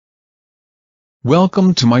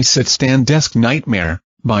Welcome to my sit-stand desk nightmare,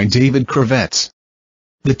 by David Kravets.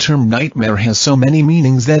 The term nightmare has so many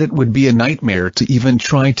meanings that it would be a nightmare to even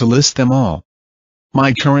try to list them all.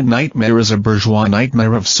 My current nightmare is a bourgeois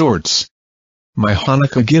nightmare of sorts. My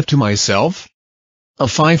Hanukkah gift to myself? A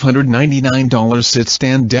 $599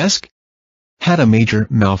 sit-stand desk? Had a major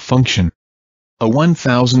malfunction. A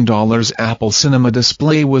 $1,000 Apple Cinema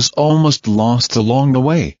display was almost lost along the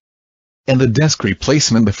way. And the desk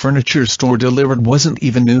replacement the furniture store delivered wasn't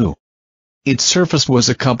even new. Its surface was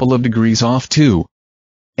a couple of degrees off too.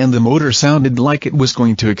 And the motor sounded like it was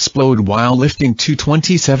going to explode while lifting two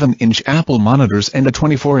 27-inch Apple monitors and a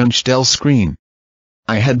 24-inch Dell screen.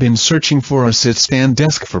 I had been searching for a sit-stand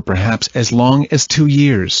desk for perhaps as long as 2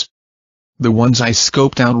 years. The ones I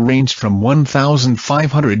scoped out ranged from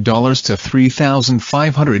 $1,500 to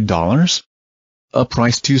 $3,500. A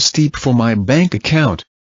price too steep for my bank account.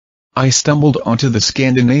 I stumbled onto the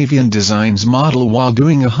Scandinavian Designs model while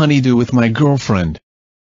doing a honeydew with my girlfriend.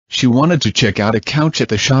 She wanted to check out a couch at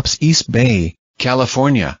the shop's East Bay,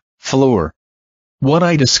 California, floor. What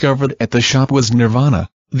I discovered at the shop was nirvana,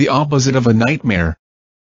 the opposite of a nightmare.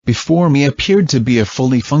 Before me appeared to be a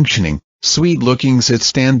fully functioning, sweet-looking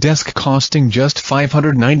sit-stand desk costing just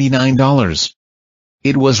 $599.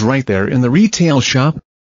 It was right there in the retail shop.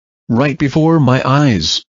 Right before my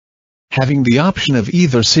eyes. Having the option of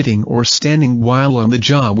either sitting or standing while on the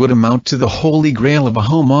job would amount to the holy grail of a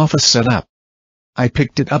home office setup. I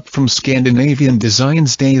picked it up from Scandinavian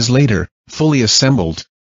Designs days later, fully assembled.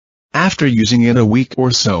 After using it a week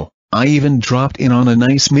or so, I even dropped in on a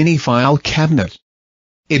nice mini file cabinet.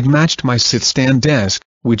 It matched my sit-stand desk,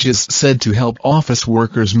 which is said to help office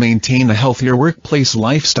workers maintain a healthier workplace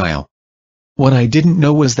lifestyle. What I didn't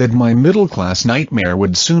know was that my middle-class nightmare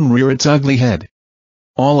would soon rear its ugly head.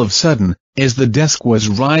 All of a sudden, as the desk was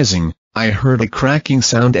rising, I heard a cracking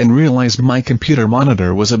sound and realized my computer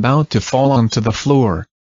monitor was about to fall onto the floor.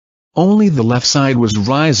 Only the left side was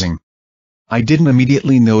rising. I didn't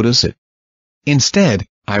immediately notice it. Instead,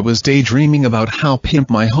 I was daydreaming about how pimp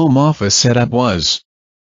my home office setup was.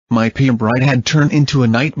 My pimp right had turned into a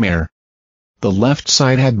nightmare. The left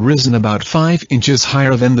side had risen about 5 inches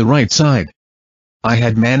higher than the right side. I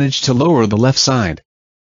had managed to lower the left side.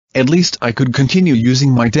 At least I could continue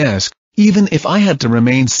using my desk, even if I had to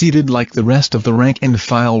remain seated like the rest of the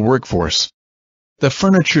rank-and-file workforce. The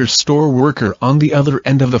furniture store worker on the other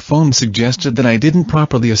end of the phone suggested that I didn't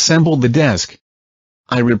properly assemble the desk.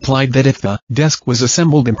 I replied that if the desk was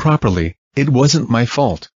assembled improperly, it wasn't my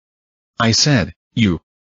fault. I said, "You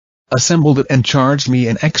assembled it and charged me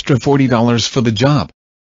an extra $40 for the job."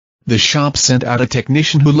 The shop sent out a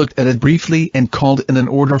technician who looked at it briefly and called in an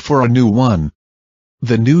order for a new one.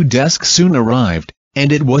 The new desk soon arrived,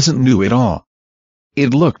 and it wasn't new at all.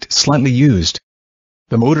 It looked slightly used.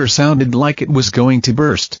 The motor sounded like it was going to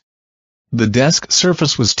burst. The desk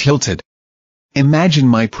surface was tilted. Imagine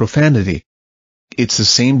my profanity. It's the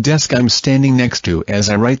same desk I'm standing next to as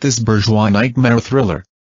I write this bourgeois nightmare thriller.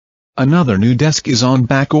 Another new desk is on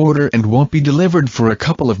back order and won't be delivered for a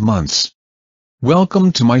couple of months.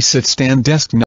 Welcome to my sit-stand desk.